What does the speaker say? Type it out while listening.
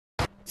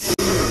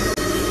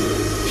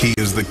He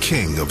is the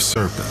king of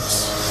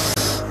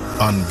serpents,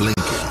 unblinking,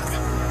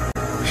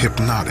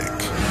 hypnotic,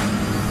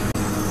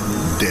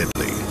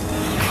 deadly,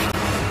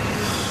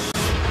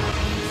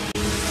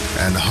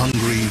 and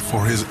hungry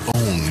for his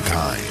own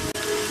kind.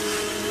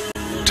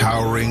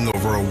 Towering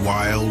over a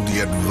wild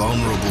yet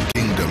vulnerable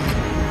kingdom,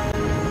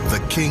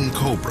 the king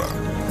cobra,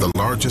 the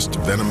largest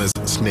venomous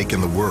snake in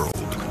the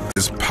world,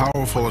 is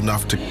powerful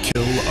enough to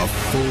kill a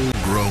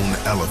full-grown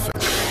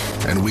elephant,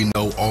 and we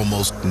know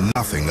almost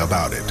nothing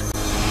about it.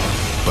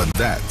 But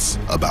that's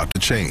about to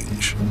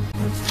change.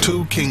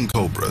 2 king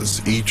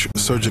cobras, each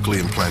surgically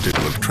implanted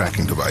with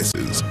tracking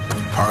devices,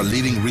 are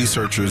leading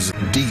researchers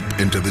deep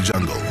into the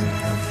jungle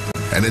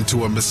and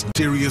into a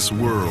mysterious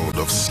world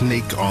of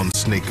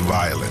snake-on-snake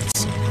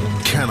violence,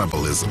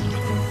 cannibalism,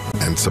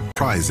 and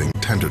surprising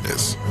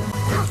tenderness.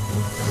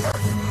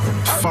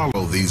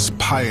 Follow these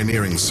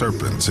pioneering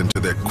serpents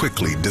into their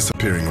quickly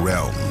disappearing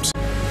realms,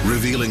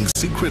 revealing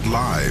secret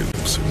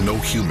lives no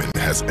human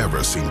has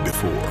ever seen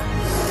before.